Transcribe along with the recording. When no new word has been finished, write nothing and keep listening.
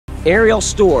aerial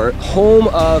store, home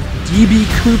of DB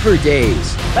Cooper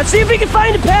days. Let's see if we can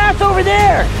find a path over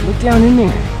there. Look down in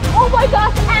there. Oh my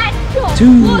gosh, Axel!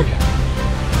 Dude, look.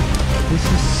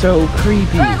 This is so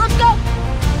creepy. All right, let's go.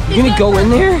 You gonna go in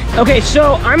there? Okay,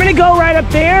 so I'm gonna go right up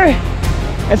there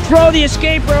and throw the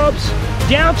escape ropes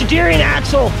down to Deary and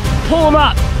Axel. Pull them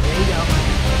up. There you go. All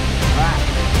right.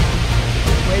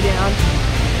 Way down.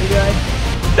 You good?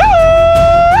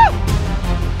 Woo!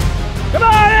 Come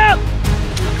on up!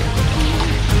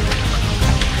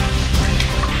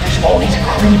 There's all these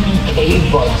creepy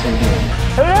cave bugs in here.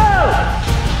 Hello!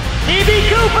 DB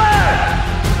Cooper!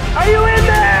 Are you in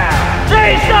there?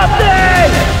 Say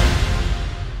something!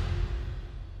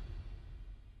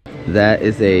 That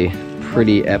is a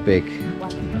pretty epic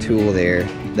tool there.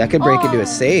 That could break into a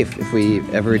safe if we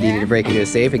ever needed to break into a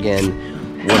safe again.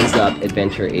 What is up,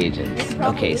 adventure agents?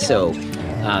 Okay, so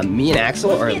me and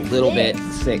Axel are a little bit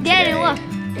sick today. Daddy, look.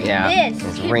 Yeah, This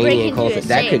it's could rainy break and cold. into a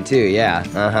That safe. could too, yeah.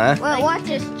 Uh-huh. Well, watch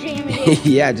this, Jamie.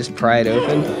 Yeah, just pry it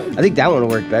open. I think that one will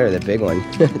work better, that big one.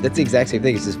 That's the exact same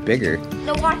thing, it's just bigger.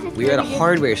 So watch this. We were at a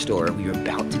hardware store. We were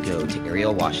about to go to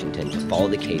Ariel, Washington to follow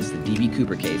the case, the DB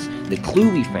Cooper case. The clue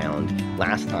we found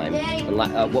last time.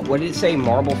 What did it say?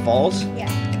 Marble Falls?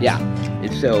 Yeah. Yeah.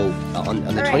 And so on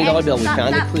the $20 bill, we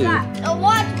found a clue. Oh,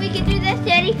 watch, we can do this,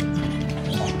 Daddy.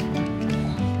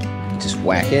 Just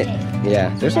whack it.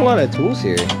 Yeah, there's a lot of tools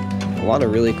here. A lot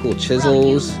of really cool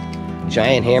chisels,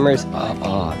 giant hammers.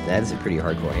 Oh, that is a pretty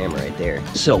hardcore hammer right there.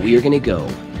 So we are gonna go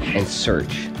and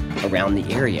search around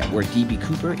the area where DB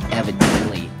Cooper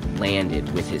evidently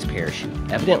landed with his parachute.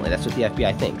 Evidently, that's what the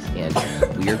FBI thinks. And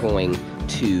we are going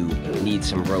to need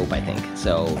some rope, I think.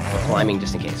 So we're climbing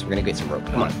just in case. We're gonna get some rope.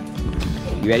 Come on.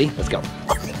 You ready? Let's go.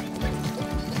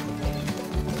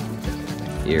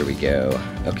 Here we go.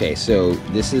 Okay, so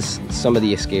this is some of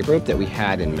the escape rope that we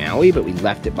had in Maui, but we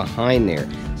left it behind there.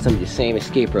 Some of the same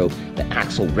escape rope that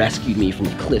Axel rescued me from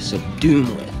the cliffs of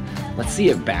doom with. Let's see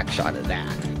a back shot of that.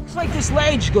 Looks like this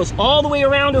ledge goes all the way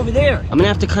around over there. I'm gonna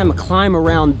have to climb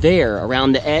around there,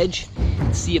 around the edge,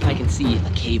 and see if I can see a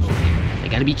cable here. I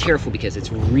gotta be careful because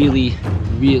it's really,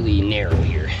 really narrow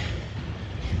here.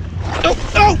 Oh,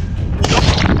 oh!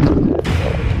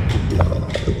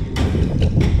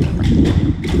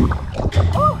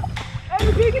 Oh!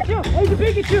 Agent Pikachu! Agent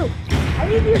Pikachu! I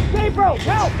need the escape rope!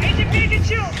 Help! Agent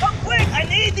Pikachu! Come quick! I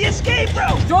need the escape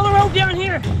rope! Throw the rope down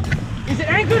here! Is it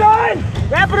anchored on?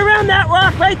 Wrap it around that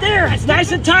rock right there! It's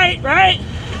nice and tight, right?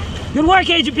 Good work,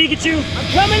 Agent Pikachu!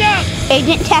 I'm coming up!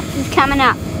 Agent Tex is coming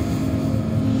up.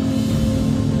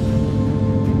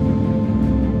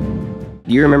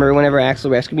 Do you remember whenever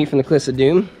Axel rescued me from the cliffs of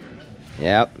doom?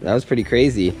 Yep, that was pretty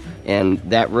crazy. And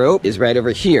that rope is right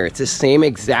over here. It's the same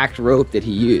exact rope that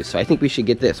he used. So I think we should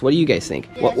get this. What do you guys think?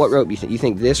 Yes. What rope do you think? You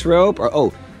think this rope? Or,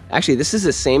 oh, actually, this is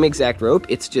the same exact rope.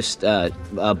 It's just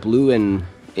blue and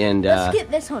Let's get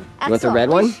this one. you want the red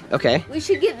one? Okay. We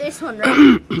should get this one,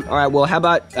 right? All right, well, how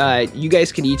about you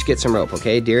guys can each get some rope,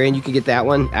 okay? Darian, you can get that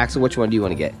one. Axel, which one do you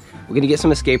want to get? We're going to get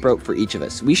some escape rope for each of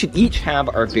us. We should each have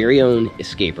our very own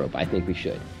escape rope. I think we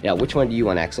should. Yeah, which one do you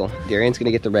want, Axel? Darian's going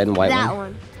to get the red and white one. That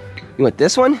one. You want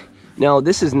this one? No,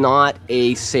 this is not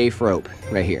a safe rope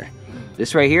right here.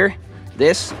 This right here,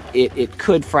 it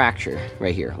could fracture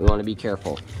right here. We want to be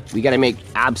careful. We got to make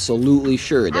absolutely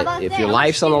sure that if your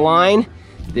life's on the line,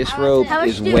 this rope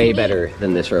is way better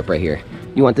than this rope right here.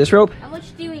 You want this rope? How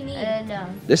much do we need?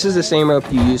 This is the same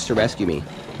rope you used to rescue me.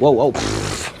 Whoa, whoa.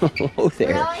 Whoa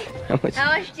there. Really? How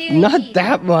much do you Not need?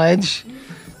 that much.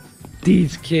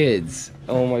 These kids.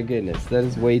 Oh my goodness, that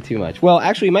is way too much. Well,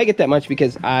 actually, we might get that much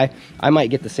because I might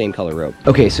get the same color rope.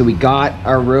 Okay, so we got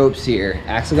our ropes here.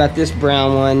 Axel got this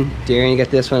brown one, Darian got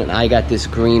this one, and I got this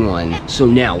green one. So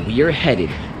now we are headed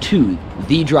to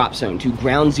the drop zone, to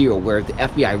ground zero, where the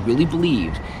FBI really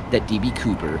believed that DB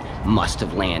Cooper must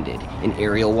have landed in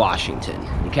Ariel, Washington,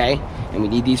 okay? And we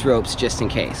need these ropes just in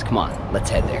case. Come on, let's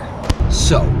head there.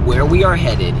 So, where we are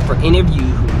headed, for any of you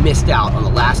who missed out on the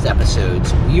last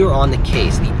episodes, we are on the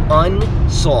case, the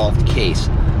unsolved case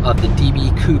of the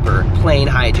DB Cooper plane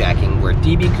hijacking, where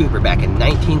DB Cooper back in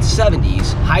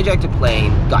 1970s hijacked a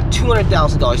plane, got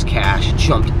 $200,000 cash,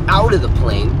 jumped out of the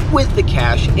plane with the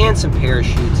cash and some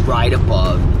parachutes right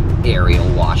above Ariel,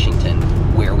 Washington,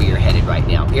 where we are headed right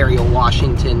now. Ariel,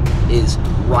 Washington is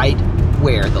right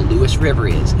where the Lewis River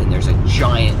is, and there's a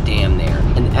giant dam there.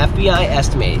 And the FBI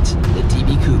estimates that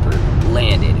DB Cooper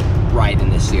landed right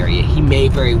in this area. He may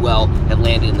very well have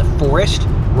landed in the forest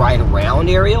right around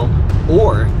Ariel,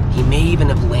 or he may even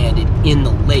have landed in the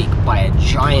lake by a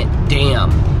giant dam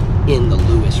in the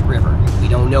Lewis River. We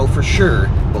don't know for sure,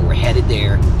 but we're headed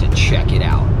there to check it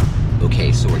out.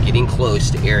 Okay, so we're getting close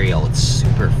to Ariel. It's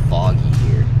super foggy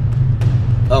here.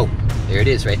 Oh, there it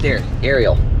is right there.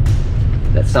 Ariel.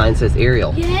 That sign says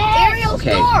Ariel. Yes. Ariel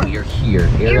okay, store. we are here.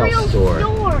 Ariel store.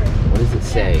 What does it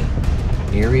say?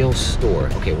 Ariel store.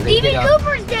 Okay, we're gonna DB get up.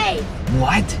 Cooper's Day.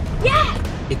 What? Yeah.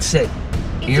 It said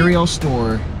Ariel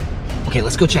store. Okay,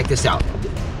 let's go check this out.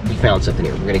 We found something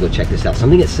here. We're gonna go check this out.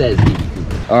 Something that says DB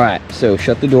Cooper. All right, so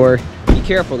shut the door. Be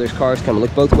careful, there's cars coming.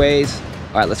 Look both ways.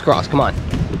 All right, let's cross, come on.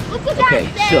 Look at Okay,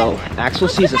 that so Axel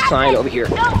sees a sign over here.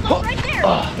 No, look right there.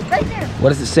 It's right there. What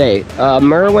does it say?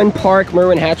 Merwin Park,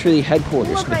 Merwin Hatchery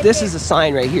headquarters. Look But right this there. is a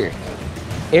sign right here.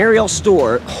 Ariel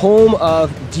store, home of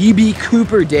DB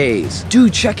Cooper days.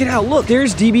 Dude, check it out. Look,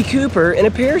 there's DB Cooper in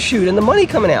a parachute and the money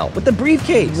coming out with the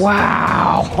briefcase.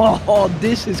 Wow, oh,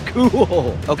 this is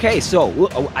cool. Okay, so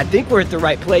I think we're at the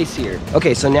right place here.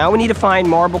 Okay, so now we need to find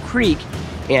Marble Creek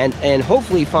and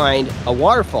hopefully find a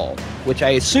waterfall, which I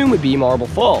assume would be Marble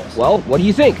Falls. Well, what do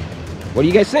you think? What do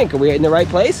you guys think? Are we in the right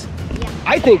place? Yeah.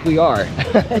 I think we are.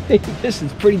 I think this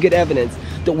is pretty good evidence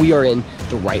that we are in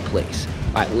the right place.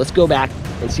 All right, let's go back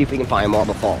and see if we can find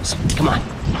Marble Falls. Come on.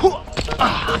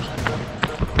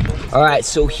 All right,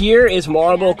 so here is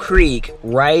Marble Creek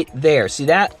right there. See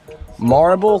that?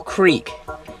 Marble Creek.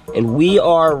 And we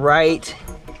are right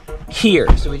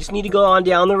here. So we just need to go on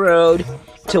down the road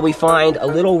till we find a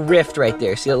little rift right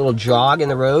there. See that little jog in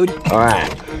the road? All right.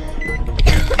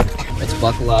 Let's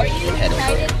buckle up and head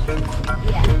over.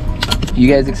 Yeah. You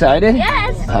guys excited?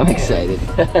 Yes. I'm excited.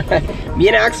 Me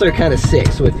and Axel are kind of sick,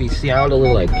 so if you sound a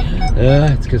little like,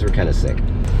 it's because we're kind of sick.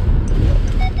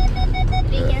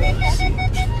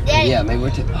 Daddy, Yeah, maybe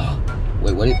we're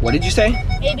wait, what did you say?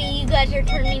 maybe you guys are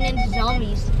turning into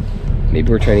zombies. Maybe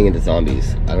we're turning into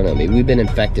zombies. I don't know, maybe we've been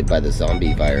infected by the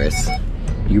zombie virus.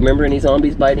 Do you remember any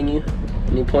zombies biting you?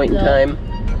 Any point in time?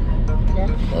 No.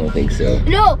 I don't think so.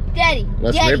 No, Daddy.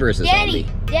 Unless Daddy, River's a Daddy,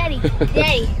 zombie.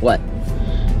 Daddy. What?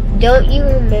 Don't you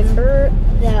remember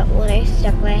that when I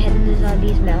stuck my head in the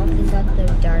zombie's mouth and got the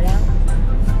dart out?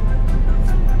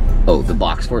 Oh, the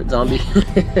box fort zombie?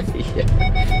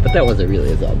 Yeah. But that wasn't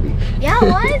really a zombie. Yeah,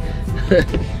 what?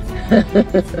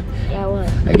 Yeah, it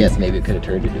was. I guess maybe it could have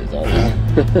turned into a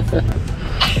zombie.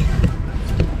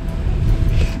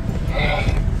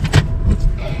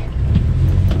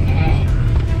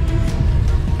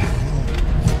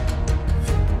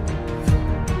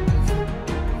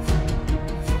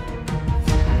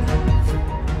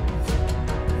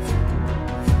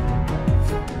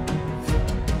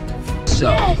 So,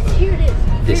 Yes, here it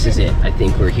is. this is it. I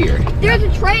think we're here. There's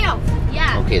a trail.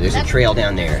 Yeah. Okay, there's a that's- trail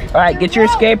down there. All right, get your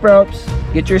escape ropes.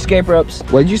 Get your escape ropes.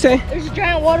 What did you say? There's a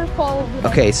giant waterfall over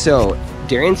there. Okay, so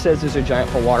Darian says there's a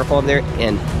giant waterfall over there,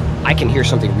 and I can hear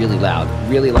something really loud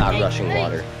rushing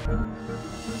water.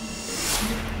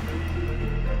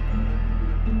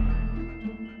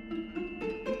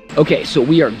 Okay, so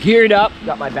we are geared up.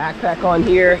 Got my backpack on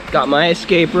here, got my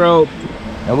escape rope,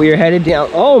 and we are headed down.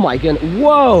 Oh my goodness,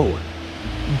 whoa!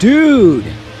 Dude,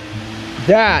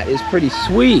 that is pretty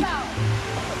sweet.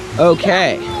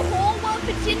 Okay. See that little hole? Look,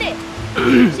 it's in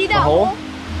it. See that hole? hole?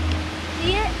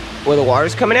 See it? Where the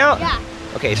water's coming out? Yeah.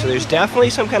 Okay, so there's definitely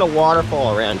some kind of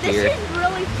waterfall around This here. is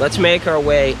really Let's make our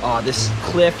way. Oh, this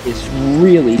cliff is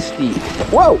really steep.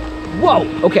 Whoa, whoa.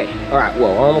 Okay, all right,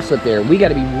 whoa, I almost slipped there. We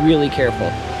gotta be really careful.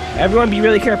 Everyone be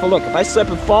really careful. Look, if I slip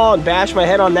and fall and bash my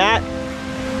head on that,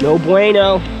 no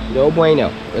bueno, no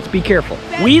bueno. Let's be careful.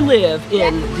 We live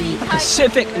in the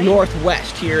Pacific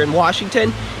Northwest here in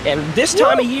Washington, and this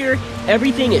time of year,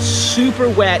 everything is super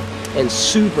wet and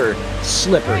super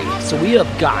slippery. So we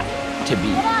have got to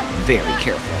be very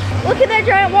careful. Look at that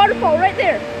giant waterfall right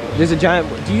there. There's a giant,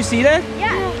 do you see that?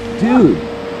 Yeah. Dude,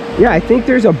 yeah, I think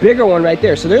there's a bigger one right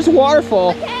there. So there's a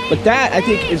waterfall, but that I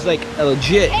think is like a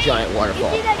legit giant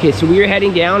waterfall. Okay, so we are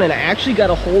heading down, and I actually got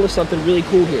a hold of something really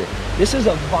cool here. This is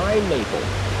a vine maple,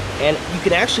 and you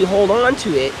can actually hold on to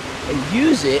it and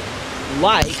use it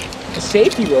like a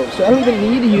safety rope. So I don't even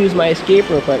need to use my escape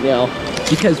rope right now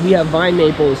because we have vine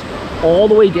maples all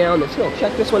the way down this hill.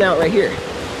 Check this one out right here.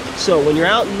 So when you're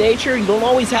out in nature, you don't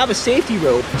always have a safety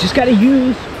rope. You just gotta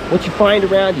use what you find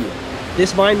around you.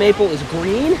 This vine maple is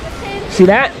green. See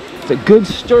that? It's a good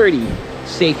sturdy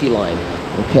safety line.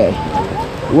 Okay.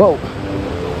 Whoa.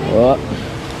 Whoa.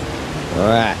 All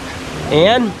right.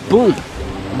 And boom.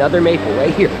 Another maple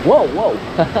right here. Whoa, whoa.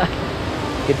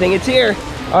 Good thing it's here.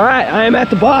 All right, I am at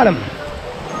the bottom.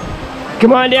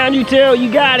 Come on down, you two.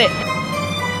 You got it.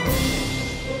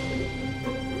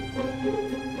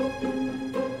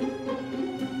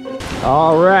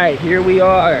 All right, here we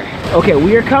are. Okay,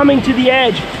 we are coming to the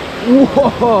edge.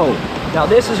 Whoa! Now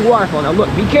this is waterfall. Now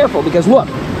look, be careful because look,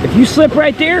 If you slip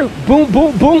right there, boom,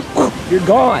 boom, boom, you're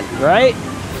gone, right?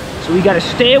 So we gotta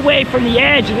stay away from the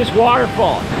edge of this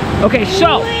waterfall. Okay,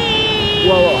 so,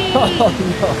 whoa, oh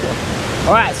no.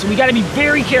 All right, so we gotta be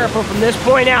very careful from this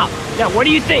point out. Now, what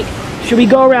do you think? Should we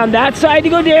go around that side to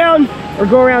go down or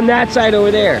go around that side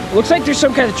over there? Looks like there's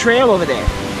some kind of trail over there.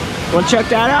 Wanna check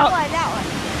that out? That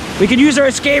one. We could use our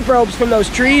escape ropes from those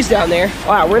trees down there.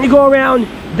 All right, we're gonna go around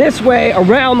this way,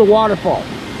 around the waterfall.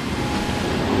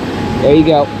 There you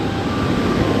go.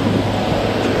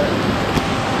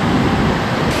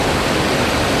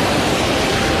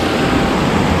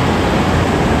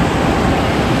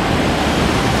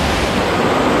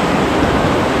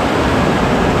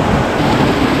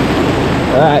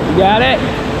 All right, you got it?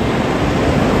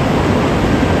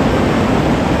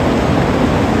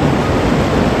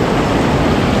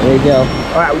 There you go.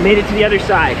 All right, we made it to the other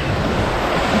side.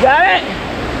 You got it?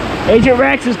 Agent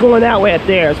Rex is going that way up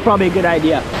there. It's probably a good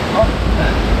idea. Oh.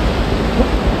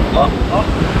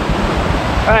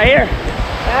 All right, here.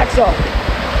 Axel.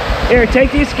 Here,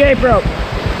 take the escape rope.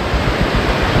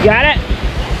 You got it?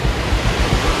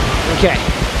 Okay.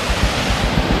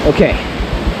 Okay.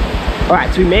 All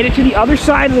right, so we made it to the other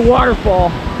side of the waterfall.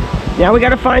 Now we got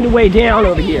to find a way down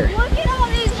over here. Look at all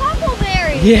these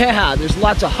huckleberries. Yeah, there's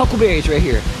lots of huckleberries right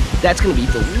here. That's gonna be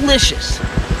delicious.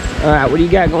 All right, what do you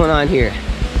got going on here?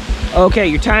 Okay,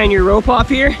 you're tying your rope off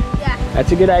here? Yeah.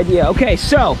 That's a good idea. Okay,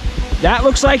 so that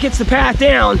looks like it's the path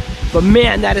down, but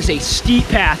man, that is a steep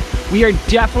path. We are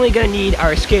definitely gonna need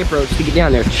our escape ropes to get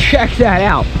down there. Check that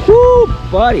out. Woo,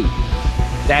 buddy.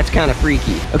 That's kind of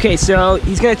freaky. Okay, so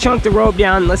he's gonna chunk the rope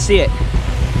down. Let's see it.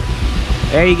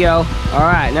 There you go. All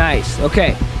right, nice.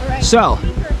 Okay, so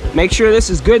make sure this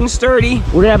is good and sturdy.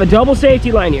 We're gonna have a double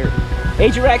safety line here.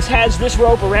 Agent Rex has this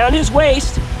rope around his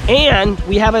waist, and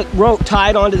we have a rope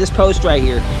tied onto this post right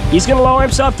here. He's gonna lower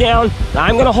himself down.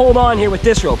 I'm gonna hold on here with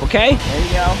this rope, okay? There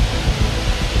you go.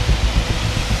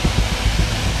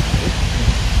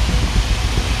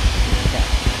 Okay.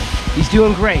 He's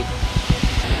doing great.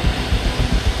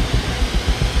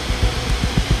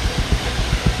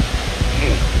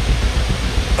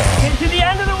 Get to the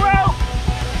end of the rope.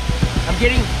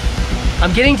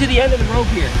 I'm getting to the end of the rope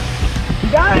here. You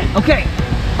got it? Okay.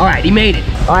 All right, he made it.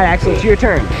 All right, Axel, it's your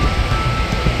turn.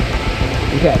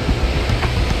 Okay.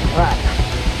 All right.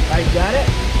 All right, you got it?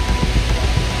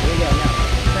 There you go. Now,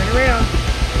 turn around.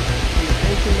 You're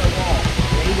facing the wall.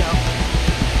 There you go.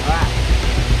 All right.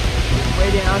 Way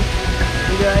down.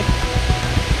 Doing good.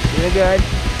 Doing good.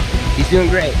 He's doing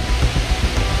great.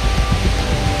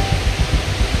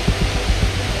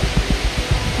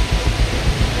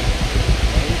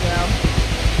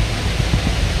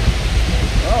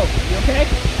 Oh, you okay?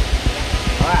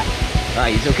 All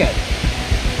right, he's okay.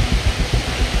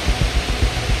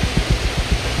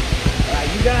 All right,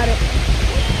 you got it.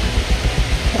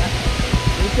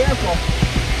 Be careful.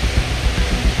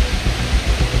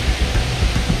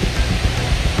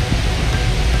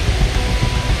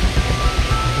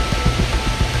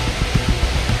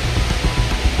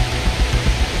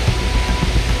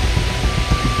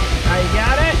 All right, you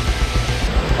got it?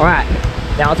 All right,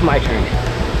 now it's my turn.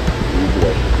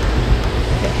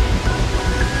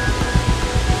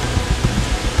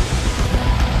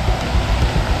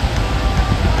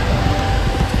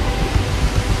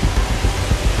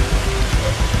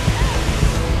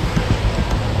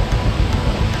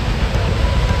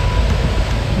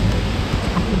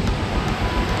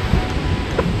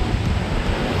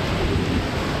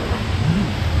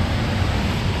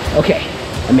 Okay,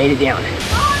 I made it down.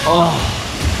 Oh,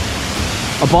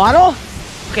 a bottle?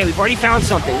 Okay, we've already found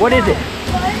something. What is it?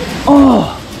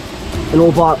 Oh, an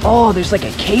old bottle. Oh, there's like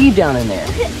a cave down in there.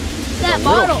 Look at that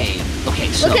bottle. Cave. Okay,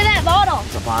 so Look at that bottle.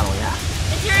 it's a bottle, yeah.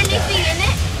 Is there anything in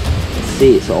it? Let's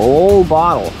see, it's an old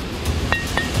bottle.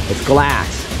 It's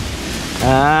glass.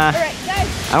 All right, guys.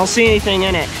 I don't see anything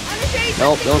in it. I'm gonna show you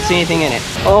Nope, something. don't see anything in it.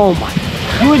 Oh my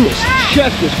goodness,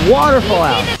 check this waterfall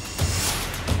out.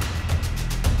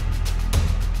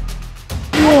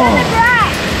 Whoa.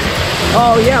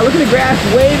 Oh yeah, look at the grass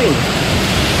waving.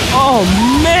 Oh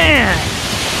man.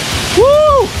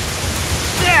 Woo!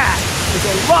 That is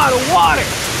a lot of water.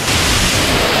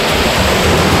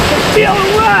 I feel the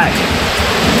rush.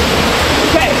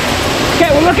 Okay,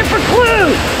 we're looking for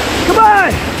clues. Come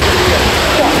on.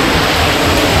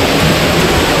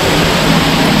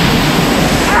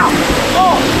 Ow!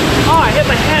 Oh, I hit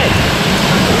my head.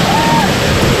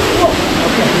 Whoa,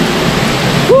 okay.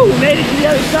 Woo, we made it to the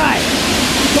other side.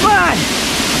 Come on.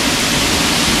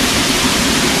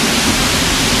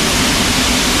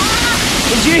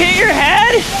 Did you hit your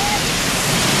head?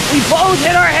 We both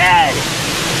hit our head.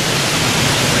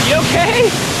 Are you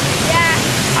okay? Yeah.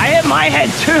 hit my head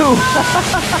too.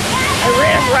 I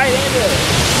ran right into it.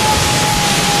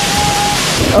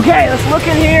 Okay, let's look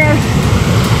in here.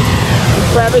 The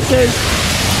crevices.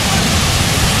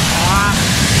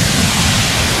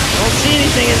 Don't see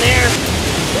anything in there.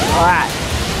 All right.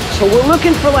 So we're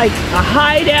looking for like a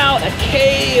hideout, a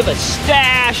cave, a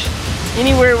stash,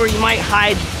 anywhere where you might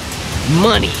hide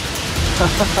money. All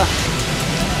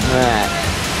right.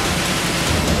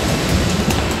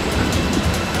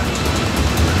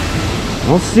 I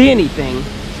don't see anything.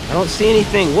 I don't see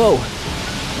anything. Whoa,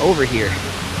 over here.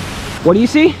 What do you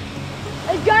see?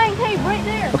 A giant cave right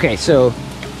there. Okay, so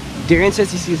Darian says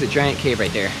he sees a giant cave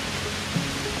right there.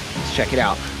 Let's check it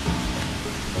out.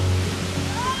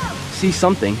 See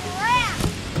something.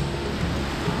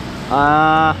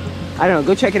 I don't know,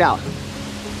 go check it out.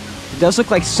 It does look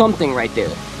like something right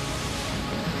there.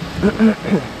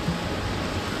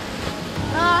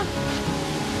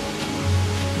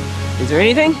 Is there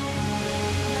anything?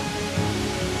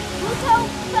 Look how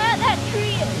fat that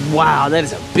tree is. Wow, that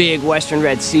is a big western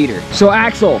red cedar. So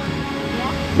Axel,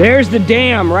 Yeah. there's the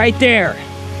dam right there.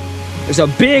 There's a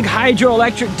big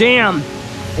hydroelectric dam.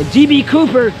 And DB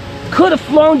Cooper could have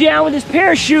flown down with his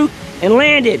parachute and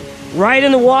landed right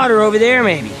in the water over there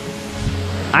maybe.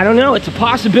 I don't know, it's a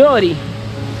possibility.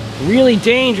 Really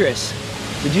dangerous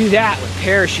to do that with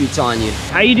parachutes on you.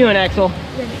 How you doing, Axel?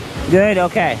 Good. Good,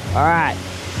 okay, all right.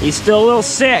 He's still a little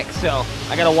sick, so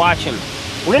I gotta watch him.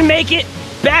 We're gonna make it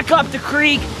back up the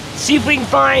creek, see if we can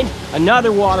find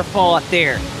another waterfall up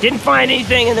there. Didn't find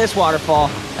anything in this waterfall.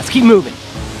 Let's keep moving.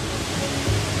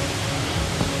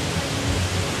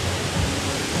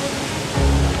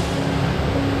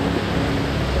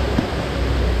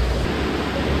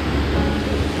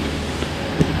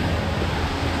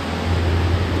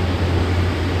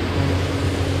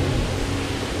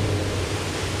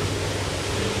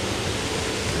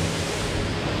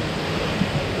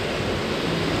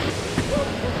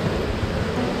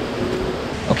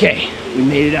 Okay, we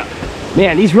made it up.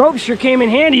 Man, these ropes sure came in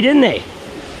handy, didn't they?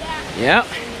 Yeah. Yep.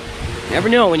 Never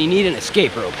know when you need an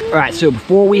escape rope. All right, so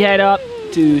before we head up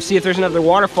to see if there's another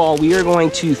waterfall, we are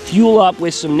going to fuel up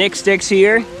with some Nick sticks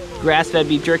here. Grass-fed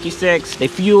beef jerky sticks. They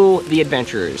fuel the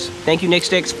adventurers. Thank you, Nick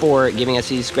Sticks, for giving us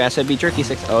these grass-fed beef jerky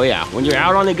sticks. Oh yeah, when you're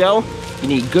out on the go, you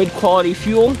need good quality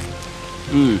fuel.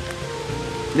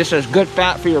 This is good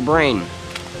fat for your brain,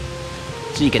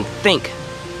 so you can think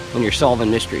when you're solving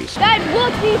mysteries. Guys,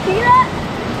 look, do you see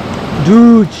that?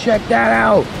 Dude, check that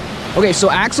out. Okay, so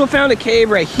Axel found a cave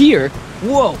right here.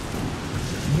 Whoa,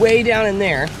 way down in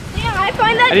there. Damn, I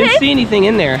find that I didn't cave. see anything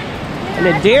in there. And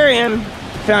then Darian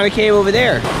found a cave over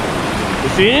there. You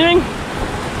see anything?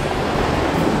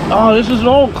 Oh, this is an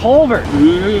old culvert.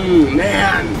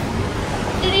 Man.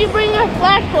 Did you bring a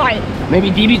flashlight?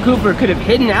 Maybe DB Cooper could have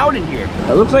hidden out in here.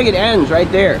 It looks like it ends right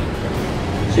there.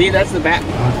 See, that's the back.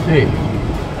 Let's see.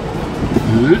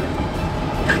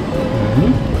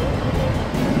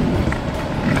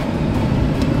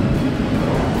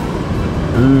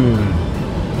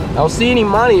 I don't see any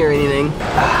money or anything.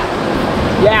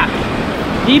 Yeah,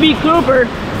 DB Cooper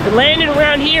that landed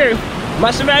around here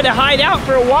must have had to hide out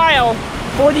for a while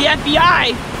for the FBI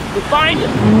to find him.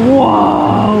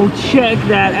 Whoa, check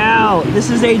that out. This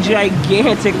is a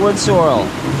gigantic wood sorrel.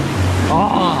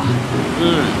 Oh,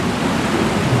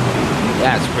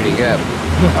 that's pretty good.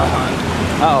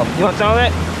 Uh-oh, you want some of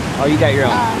it? Oh, you got your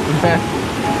own.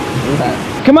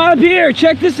 Come on up here,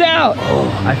 check this out.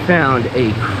 Oh, I found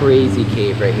a crazy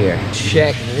cave right here.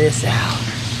 Check this out.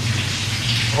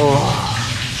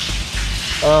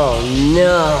 Oh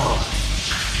no.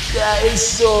 That is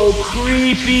so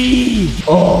creepy.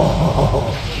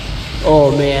 Oh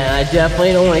man, I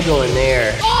definitely don't want to go in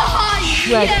there. Oh,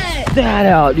 Check yes. that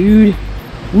out, dude.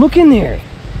 Look in there.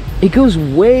 It goes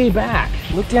way back.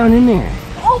 Look down in there.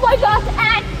 Oh my gosh,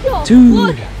 Axel. Dude.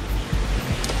 Look.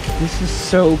 This is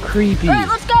so creepy. All right,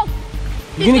 let's go.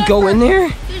 You gonna go in there?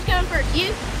 Who's going first?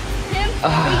 You? Him?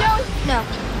 Are you going? No.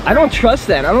 I don't trust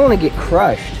that. I don't want to get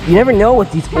crushed. You never know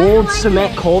with these old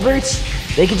cement culverts.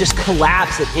 They could just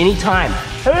collapse at any time.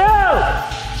 Hello!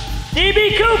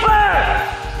 DB Cooper!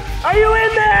 Are you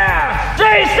in there?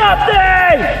 Say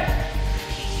something!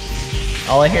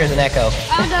 All I hear is an echo.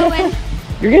 I'll go in.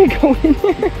 You're gonna go in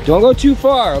there? Don't go too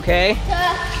far, okay?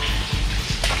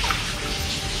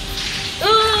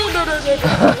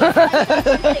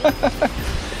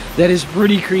 That is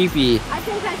pretty creepy. I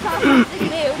think I saw something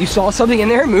new. You saw something in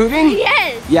there moving?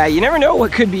 Yes. Yeah, you never know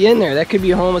what could be in there. That could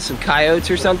be a home with some coyotes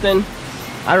or something.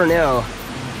 I don't know.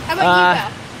 How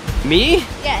about you Me? go?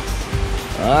 Yes.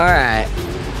 All right.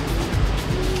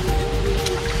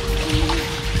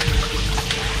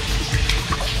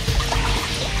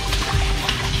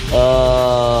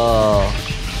 Oh.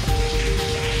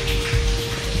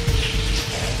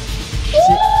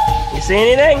 You see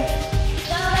anything?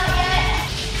 No, not yet.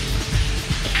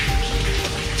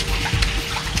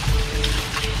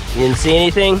 You didn't see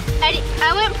anything?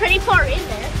 I went pretty far in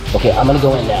there. Okay, I'm gonna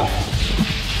go in now.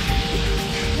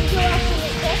 Did you actually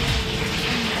get this?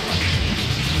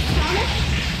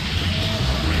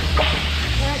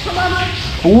 Come on.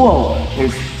 Whoa,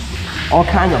 there's all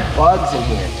kinds of bugs in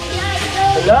here.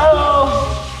 Hello?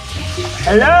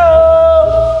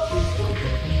 Hello?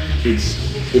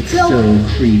 It's so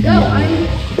creepy. Go,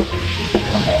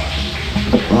 Okay.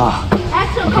 Ah,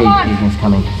 Axel, okay, come on. Jason's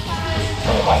coming.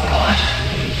 Oh my gosh.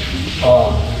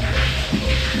 Oh.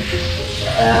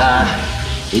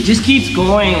 It just keeps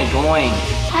going and going.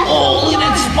 Oh, look at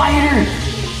that spider.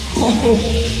 Oh,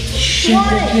 shit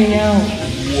that thing out.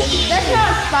 That's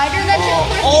not a spider, that's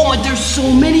just Oh, but there's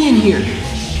so many in here.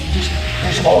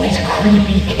 There's all these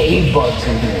creepy cave bugs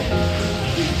in here.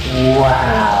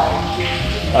 Wow.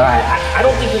 All right, I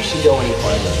don't think we should go any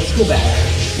farther. Let's go back.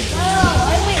 Oh,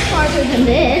 I went farther than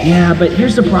this. Yeah, but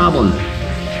here's the problem.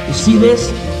 You see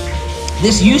this?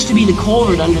 This used to be the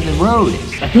culvert under the road.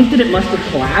 I think that it must have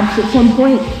collapsed at some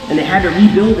point, and they had to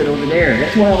rebuild it over there.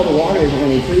 That's why all the water is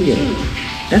running through here.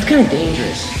 That's kind of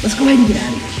dangerous. Let's go ahead and get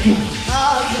out of here.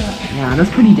 Oh, Yeah, that's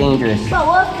pretty dangerous. but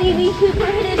what if these super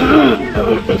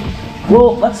hidden?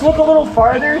 Well, let's look a little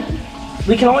farther.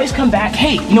 We can always come back.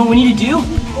 Hey, you know what we need to do?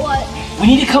 What? We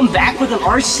need to come back with an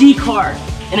RC car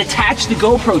and attach the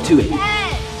GoPro to it.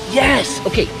 Yes. Yes.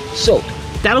 Okay, so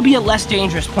that'll be a less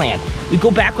dangerous plan. We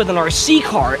go back with an RC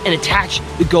car and attach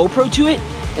the GoPro to it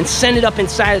and send it up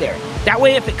inside of there. That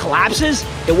way, if it collapses,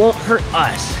 it won't hurt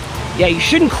us. Yeah, you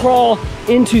shouldn't crawl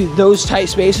into those tight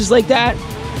spaces like that.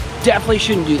 Definitely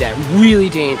shouldn't do that. Really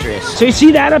dangerous. So you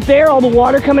see that up there, all the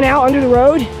water coming out under the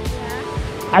road?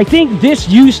 I think this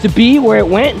used to be where it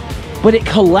went, but it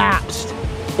collapsed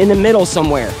in the middle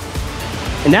somewhere.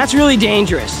 And that's really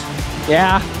dangerous.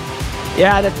 Yeah,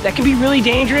 that can be really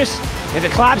dangerous. If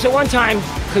it collapsed at one time,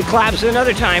 it could collapse at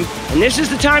another time. And this is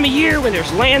the time of year when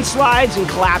there's landslides and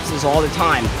collapses all the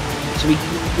time. So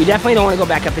we definitely don't want to go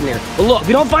back up in there. But look, if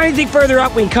we don't find anything further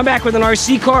up, we can come back with an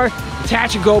RC car,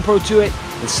 attach a GoPro to it,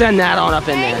 and send that on up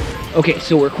in there. Okay,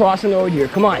 so we're crossing the road here.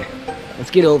 Come on,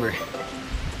 let's get over.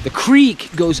 The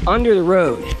creek goes under the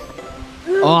road.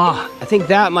 Oh, I think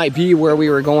that might be where we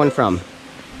were going from.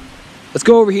 Let's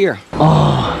go over here.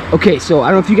 Oh, okay, so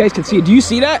I don't know if you guys can see it. Do you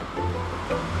see that?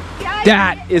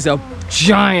 That is a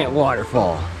giant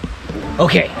waterfall.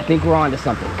 Okay, I think we're on to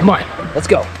something. Come on, let's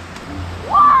go.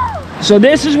 So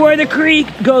this is where the creek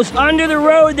goes under the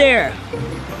road there.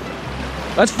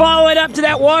 Let's follow it up to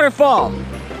that waterfall.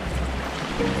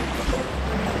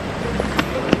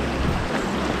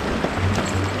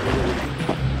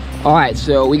 All right,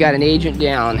 so we got an agent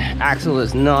down. Axel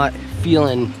is not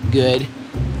feeling good,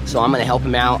 so I'm gonna help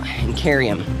him out and carry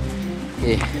him.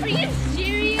 Are you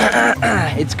serious?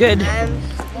 It's good.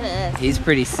 He's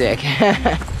pretty sick.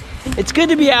 It's good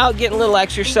to be out getting a little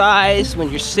exercise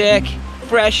when you're sick,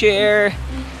 fresh air,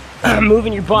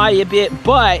 moving your body a bit,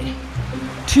 but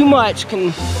too much can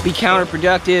be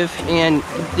counterproductive, and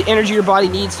the energy your body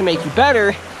needs to make you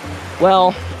better,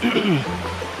 well,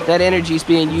 that energy is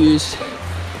being used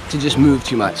to just move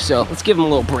too much. So let's give him a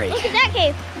little break. Look at that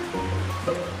cave.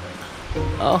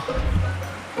 Oh,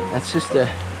 that's just a,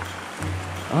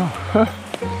 oh, huh.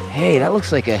 Hey, that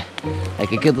looks like a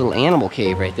good little animal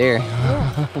cave right there.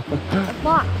 A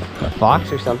fox. A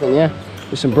fox or something, yeah.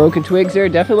 There's some broken twigs there.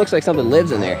 Definitely looks like something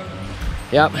lives in there.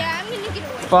 Yep. Yeah, I'm gonna get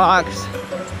away. Fox,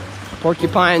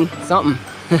 porcupine, something.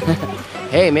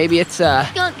 Hey, maybe it's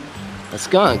Skunk. a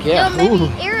skunk, yeah. No, maybe Ooh.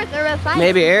 Aerith or a fight.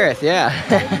 Maybe Aerith, yeah.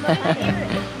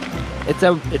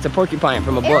 It's a porcupine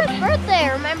from a book. Aerith's birthday,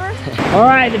 remember? All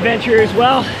right, adventurers,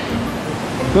 well,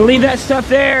 we'll leave that stuff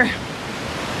there.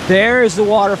 There is the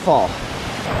waterfall.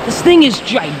 This thing is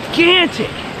gigantic.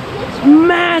 It's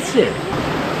massive.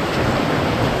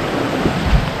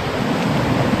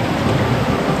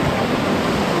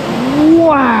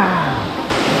 Wow.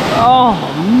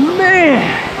 Oh,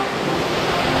 man.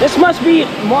 This must be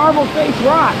Marble Face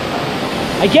Rock.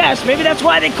 I guess, maybe that's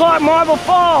why they call it Marble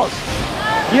Falls.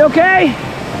 You okay?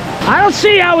 I don't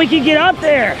see how we can get up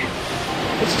there.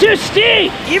 It's too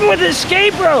steep, even with an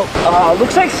escape rope. Oh,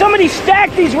 looks like somebody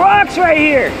stacked these rocks right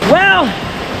here. Well,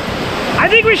 I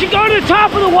think we should go to the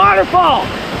top of the waterfall.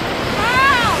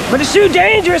 Wow. But it's too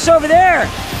dangerous over there.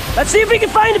 Let's see if we can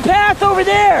find a path over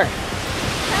there.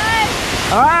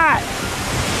 Okay. All right,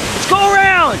 let's go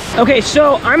around. Okay,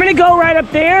 so I'm gonna go right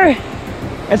up there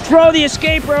and throw the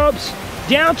escape ropes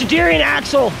down to Deary and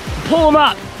Axel, pull them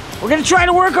up. We're gonna try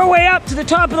to work our way up to the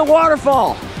top of the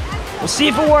waterfall. We'll see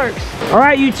if it works. All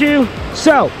right, you two.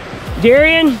 So,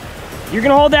 Darian, you're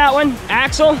gonna hold that one.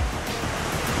 Axel,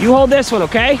 you hold this one,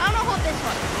 okay? I'm gonna hold this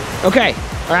one. Okay,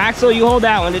 or Axel, you hold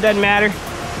that one. It doesn't matter.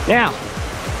 Now,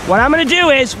 what I'm gonna do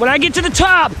is, when I get to the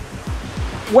top,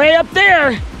 way up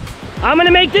there, I'm gonna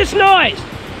make this noise.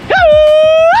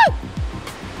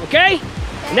 Okay?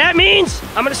 And that means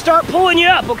I'm gonna start pulling you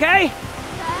up, okay?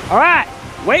 All right,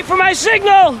 wait for my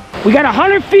signal. We got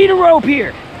 100 feet of rope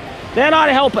here. That ought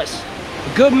to help us.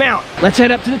 A good mount. Let's head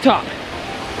up to the top.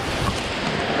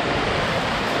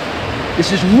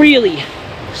 This is really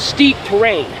steep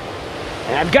terrain,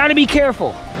 and I've got to be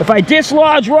careful. If I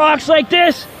dislodge rocks like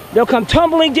this, they'll come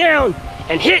tumbling down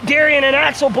and hit Darian and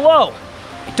Axel below.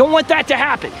 I don't want that to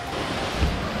happen.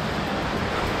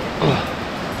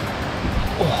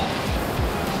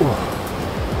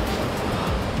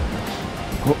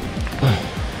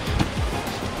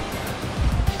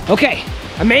 Okay,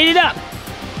 I made it up.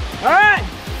 All right.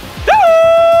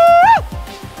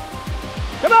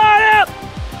 Come on up.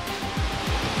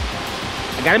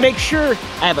 I gotta make sure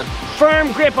I have a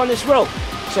firm grip on this rope.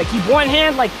 So I keep one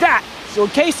hand like that. So in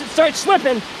case it starts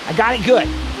slipping, I got it good.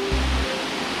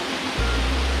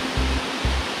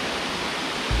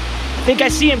 I think I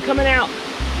see him coming out.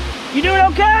 You doing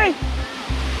okay?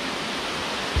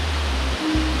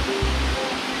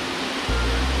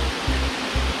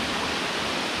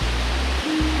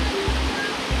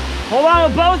 Hold on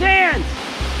with both hands.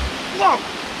 Whoa,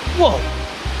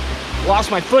 whoa.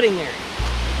 Lost my footing there.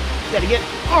 Gotta get,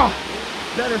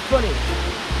 better footing.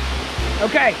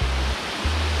 Okay.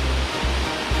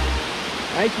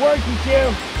 Nice work, you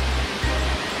two.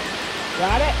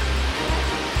 Got it?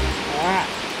 All right.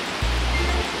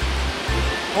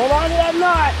 Hold on to that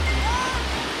knot.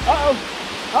 Uh-oh.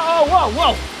 Uh-oh, whoa,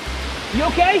 whoa. You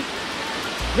okay?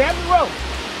 Grab the rope.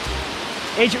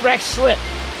 Agent Rex slipped.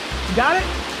 You got it?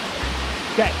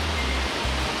 Okay.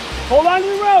 Hold on to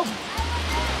the rope.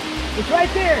 It's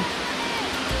right there.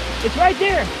 It's right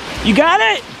there. You got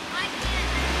it?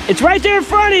 It's right there in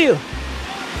front of you.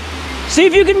 See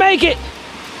if you can make it.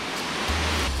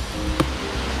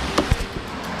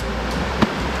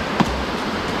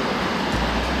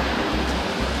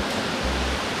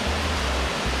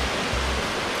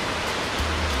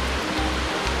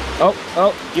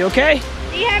 Oh, you okay?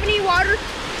 Do you have any water?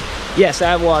 Yes, I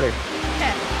have water.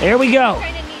 Okay. There we go.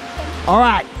 Kinda need some. All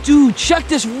right, dude, check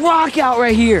this rock out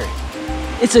right here.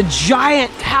 It's a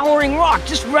giant towering rock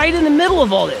just right in the middle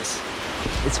of all this.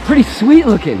 It's pretty sweet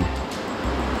looking.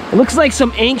 It looks like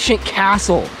some ancient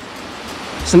castle.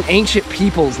 Some ancient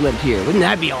peoples lived here. Wouldn't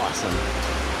that be awesome?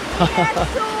 Yeah,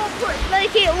 so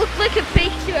like it looked like a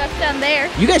fake to us down there.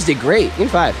 You guys did great. Give me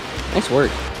 5. Nice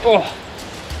work. Oh.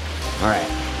 All right.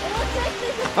 It looks like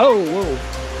there's a Oh,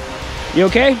 whoa. You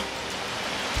okay?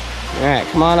 All right,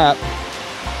 come on up.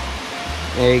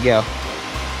 There you go.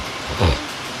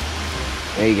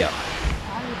 There you go.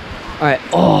 All right.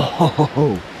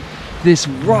 Oh, this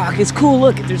rock is cool.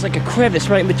 Look, there's like a crevice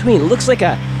right in between. It looks like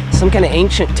some kind of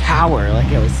ancient tower, like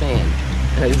I was saying.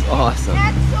 That is awesome.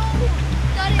 That's so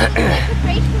stunning. Like the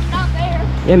face was not there.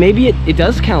 Yeah, maybe it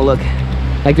does kind of look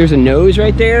like there's a nose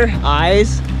right there,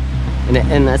 eyes,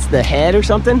 and that's the head or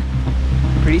something.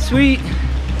 Pretty sweet.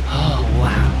 Oh,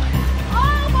 wow.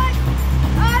 Oh my,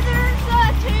 there's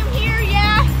a tomb here,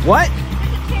 yeah. What?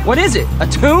 There's a tomb. What is it? A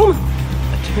tomb?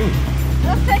 A tomb.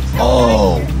 Looks like so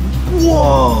Oh,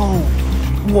 whoa.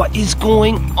 What is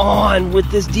going on with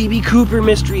this DB Cooper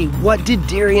mystery? What did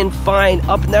Darian find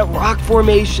up in that rock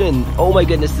formation? Oh my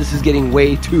goodness, this is getting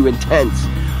way too intense.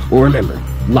 Well, remember,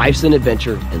 life's an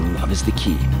adventure and love is the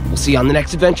key. We'll see you on the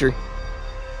next adventure.